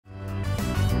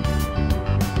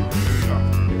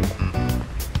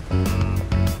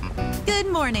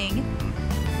Good morning.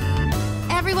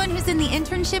 Everyone who's in the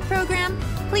internship program,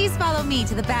 please follow me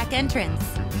to the back entrance.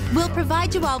 We'll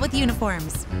provide you all with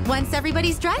uniforms. Once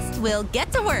everybody's dressed, we'll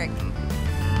get to work.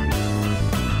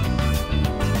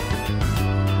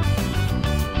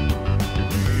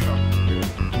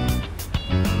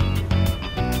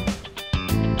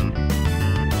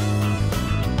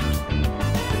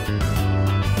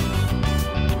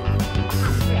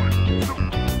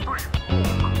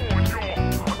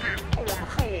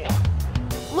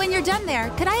 When you're done there,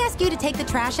 could I ask you to take the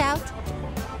trash out?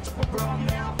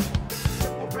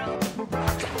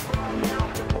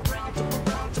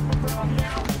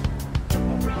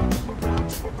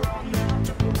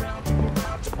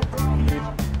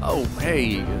 Oh,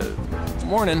 hey,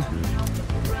 morning.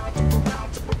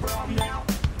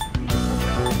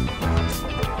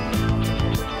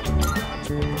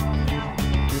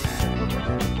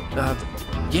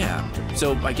 Yeah,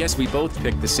 so I guess we both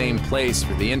picked the same place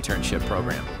for the internship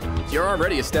program. You're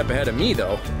already a step ahead of me,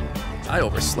 though. I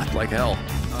overslept like hell.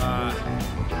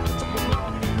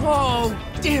 Whoa,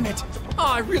 damn it! Oh,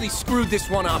 I really screwed this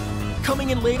one up.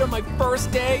 Coming in late on my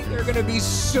first day, they're gonna be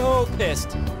so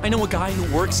pissed. I know a guy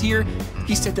who works here.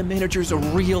 He said the manager's a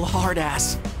real hard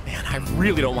ass. Man, I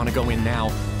really don't want to go in now.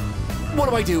 What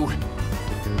do I do?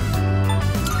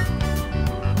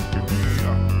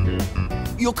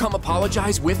 You'll come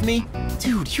apologize with me?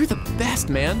 Dude, you're the best,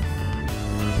 man.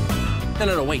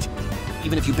 No, wait.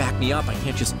 Even if you back me up, I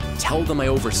can't just tell them I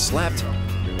overslept.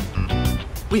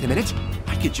 Wait a minute.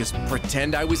 I could just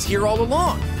pretend I was here all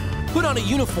along. Put on a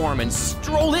uniform and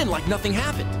stroll in like nothing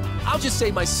happened. I'll just say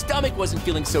my stomach wasn't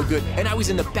feeling so good and I was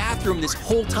in the bathroom this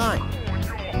whole time.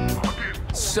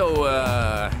 So,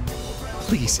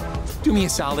 please, do me a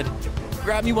solid.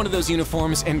 Grab me one of those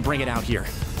uniforms and bring it out here.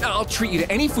 I'll treat you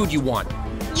to any food you want.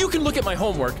 You can look at my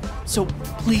homework, so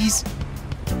please.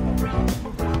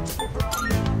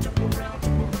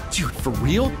 Dude, for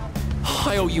real?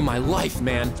 I owe you my life,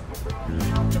 man.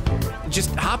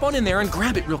 Just hop on in there and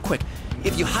grab it real quick.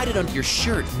 If you hide it under your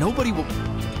shirt, nobody will...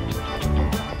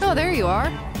 Oh, there you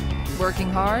are. Working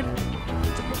hard.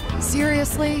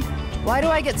 Seriously? Why do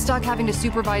I get stuck having to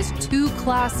supervise 2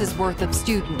 classes worth of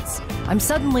students? I'm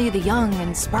suddenly the young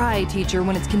and spry teacher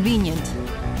when it's convenient.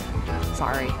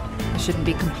 Sorry, I shouldn't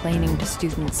be complaining to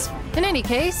students. In any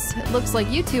case, it looks like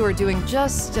you two are doing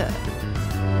just...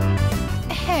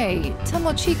 Hey,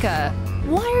 Tomochika,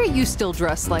 why are you still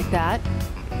dressed like that?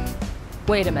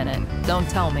 Wait a minute, don't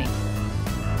tell me.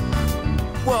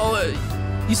 Well,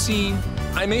 you see,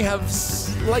 I may have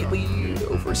slightly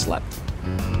overslept.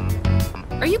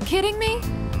 Are you kidding me?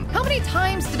 How many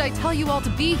times did I tell you all to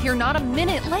be here not a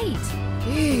minute late?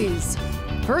 Jeez.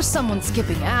 First someone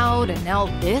skipping out, and now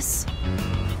this?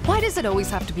 Why does it always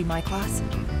have to be my class?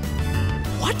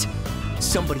 What?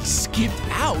 Somebody skipped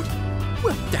out?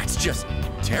 Well, that's just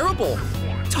terrible.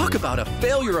 Talk about a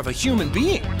failure of a human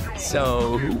being.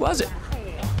 So, who was it?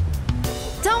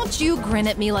 Don't you grin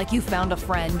at me like you found a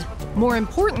friend. More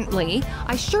importantly,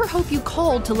 I sure hope you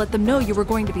called to let them know you were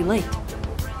going to be late.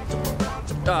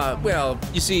 Well,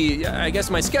 you see, I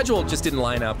guess my schedule just didn't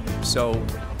line up, so...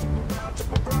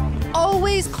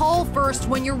 Always call first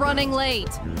when you're running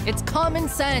late. It's common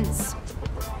sense.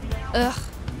 Ugh,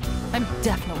 I'm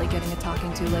definitely getting a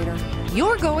talking to later.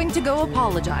 You're going to go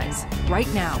apologize right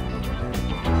now.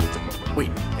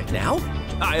 Wait, now?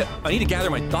 I need to gather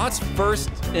my thoughts first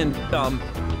and,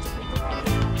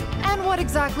 And what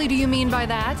exactly do you mean by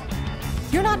that?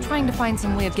 You're not trying to find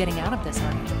some way of getting out of this,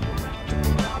 are you?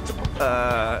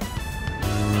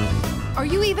 Are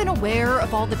you even aware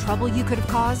of all the trouble you could have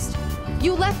caused?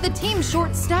 You left the team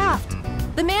short-staffed.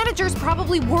 The manager's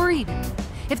probably worried.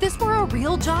 If this were a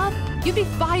real job, you'd be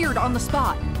fired on the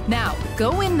spot. Now,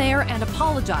 go in there and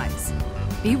apologize.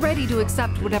 Be ready to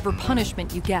accept whatever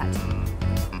punishment you get.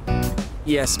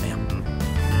 Yes, ma'am.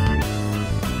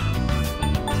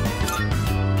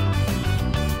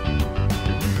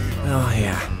 Oh,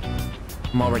 yeah.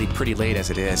 I'm already pretty late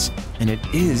as it is, and it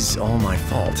is all my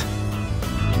fault.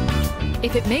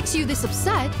 If it makes you this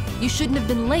upset, you shouldn't have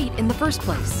been late in the first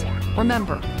place.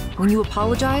 Remember, when you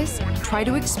apologize, try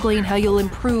to explain how you'll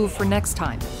improve for next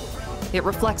time. It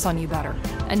reflects on you better.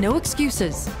 And no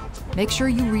excuses. Make sure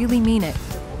you really mean it.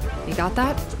 You got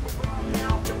that?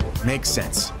 Makes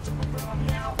sense.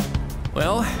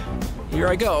 Well, here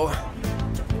I go.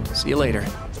 See you later.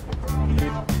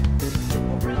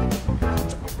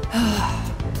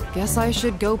 Guess I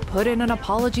should go put in an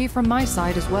apology from my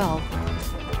side as well.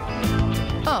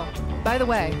 Oh, by the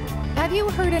way, have you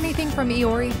heard anything from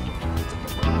Iori?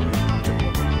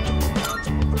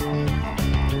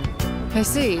 I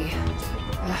see.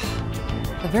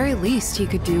 The very least he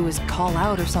could do is call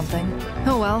out or something.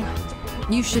 Oh well,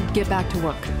 you should get back to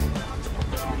work.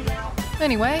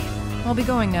 Anyway, I'll be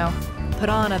going now. Put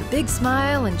on a big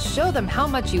smile and show them how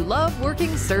much you love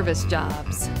working service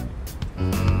jobs.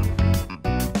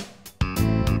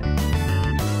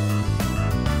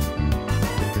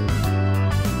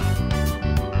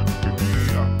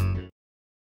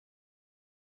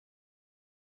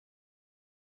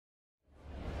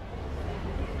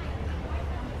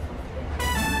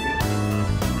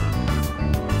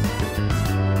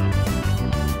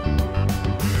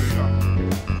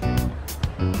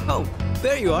 Oh,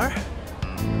 there you are.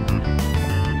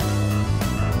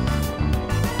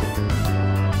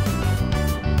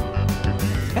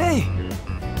 Hey!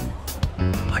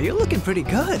 Oh, you're looking pretty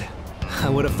good. I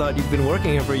would have thought you've been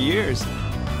working here for years.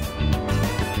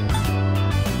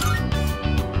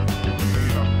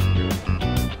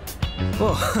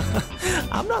 Oh,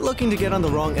 I'm not looking to get on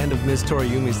the wrong end of Ms.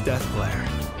 Toriyumi's death glare.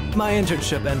 My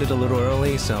internship ended a little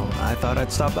early, so I thought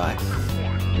I'd stop by.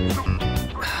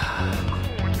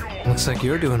 Looks like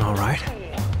you're doing all right.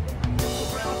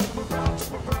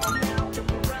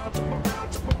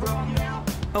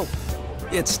 Oh,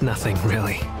 it's nothing,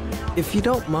 really. If you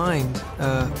don't mind,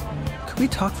 could we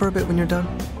talk for a bit when you're done?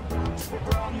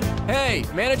 Hey,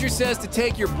 manager says to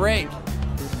take your break.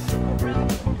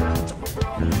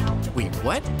 Wait,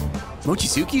 what?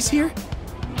 Mochizuki's here?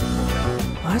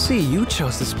 I see you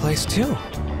chose this place too.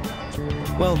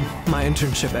 Well, my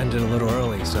internship ended a little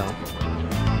early, so...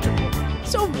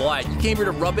 So what? You came here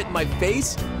to rub it in my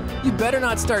face? You better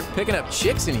not start picking up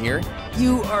chicks in here.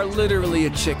 You are literally a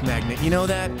chick magnet, you know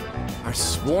that? Our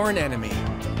sworn enemy.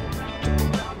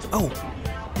 Oh,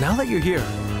 now that you're here,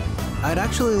 I'd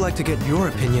actually like to get your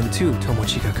opinion too,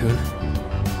 Tomochika-kun.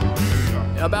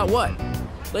 About what?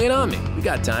 Lay it on me. We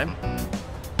got time.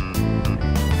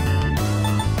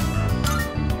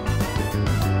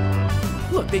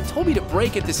 Look, they told me to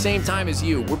break at the same time as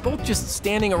you. We're both just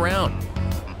standing around.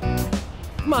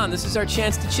 Come on, this is our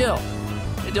chance to chill.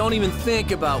 Don't even think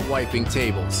about wiping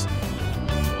tables.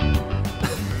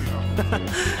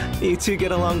 You two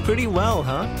get along pretty well,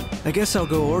 huh? I guess I'll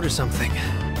go order something.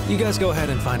 You guys go ahead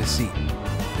and find a seat.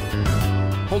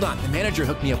 Hold on, the manager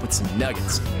hooked me up with some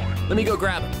nuggets. Let me go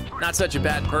grab them. Not such a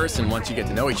bad person once you get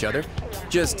to know each other.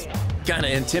 Just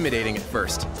kinda intimidating at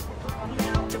first.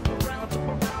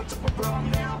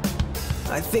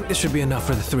 I think this should be enough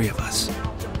for the three of us.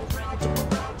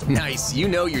 Nice, you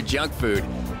know your junk food.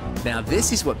 Now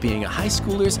this is what being a high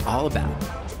schooler's all about.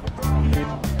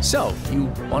 So, you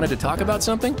wanted to talk about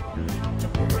something?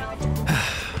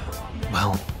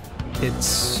 Well,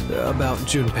 it's about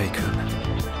Junpei-kun.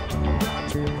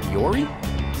 Yori?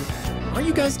 Aren't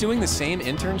you guys doing the same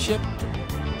internship?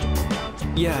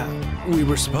 Yeah, we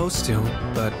were supposed to,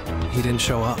 but he didn't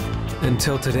show up.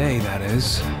 Until today, that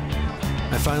is.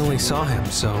 I finally saw him,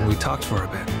 so we talked for a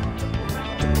bit.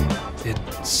 Did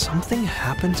something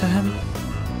happen to him?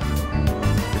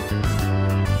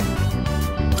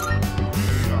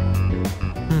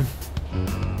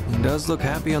 He does look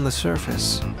happy on the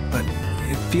surface, but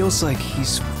it feels like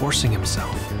he's forcing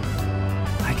himself.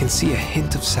 I can see a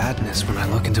hint of sadness when I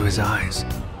look into his eyes.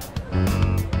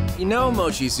 You know,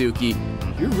 Mochizuki,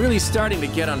 you're really starting to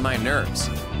get on my nerves.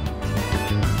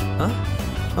 Huh?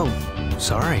 Oh,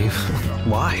 sorry.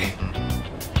 Why?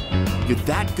 You're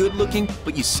that good looking,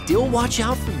 but you still watch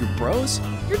out for your bros?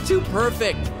 You're too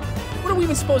perfect. What are we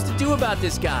even supposed to do about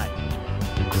this guy?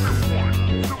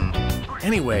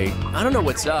 Anyway, I don't know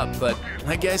what's up, but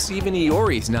I guess even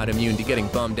Iori's not immune to getting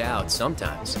bummed out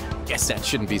sometimes. Guess that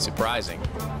shouldn't be surprising.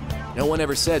 No one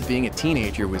ever said being a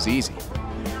teenager was easy.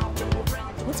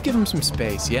 Let's give him some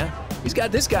space, yeah? He's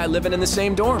got this guy living in the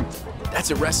same dorm.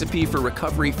 That's a recipe for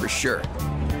recovery for sure.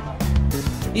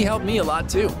 He helped me a lot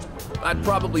too. I'd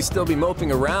probably still be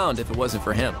moping around if it wasn't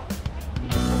for him.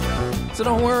 So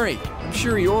don't worry, I'm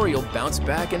sure Iori will bounce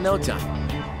back in no time.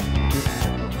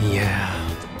 Yeah.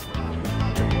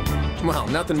 Well,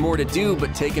 nothing more to do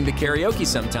but take him to karaoke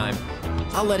sometime.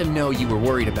 I'll let him know you were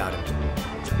worried about him.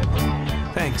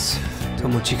 Thanks,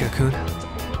 Tomochika-kun.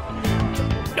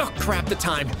 Oh, crap, the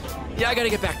time. Yeah, I gotta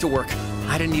get back to work.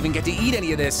 I didn't even get to eat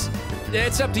any of this.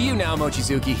 It's up to you now,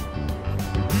 Mochizuki.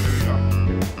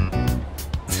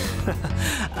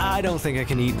 I don't think I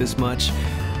can eat this much.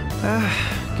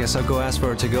 Guess I'll go ask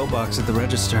for a to-go box at the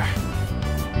register.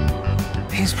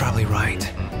 He's probably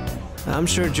right. I'm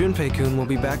sure Junpei-kun will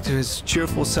be back to his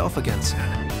cheerful self again soon,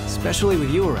 especially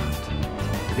with you around.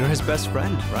 You're his best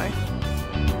friend, right?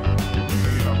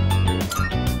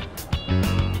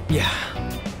 Yeah,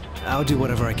 I'll do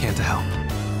whatever I can to help.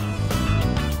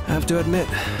 I have to admit,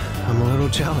 I'm a little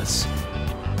jealous.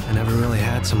 I never really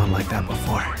had someone like that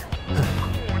before.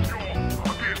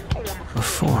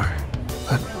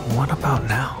 But what about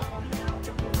now?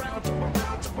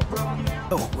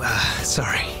 Oh,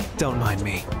 sorry. Don't mind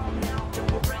me.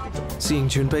 Seeing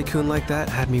Junpei-kun like that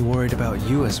had me worried about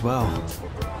you as well.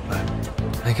 But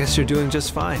I guess you're doing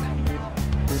just fine.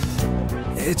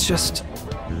 It's just...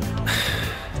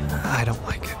 I don't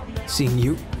like it.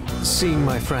 Seeing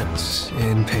my friends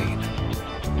in pain.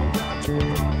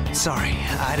 Sorry,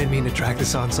 I didn't mean to drag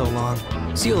this on so long.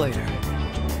 See you later.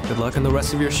 Good luck on the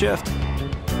rest of your shift.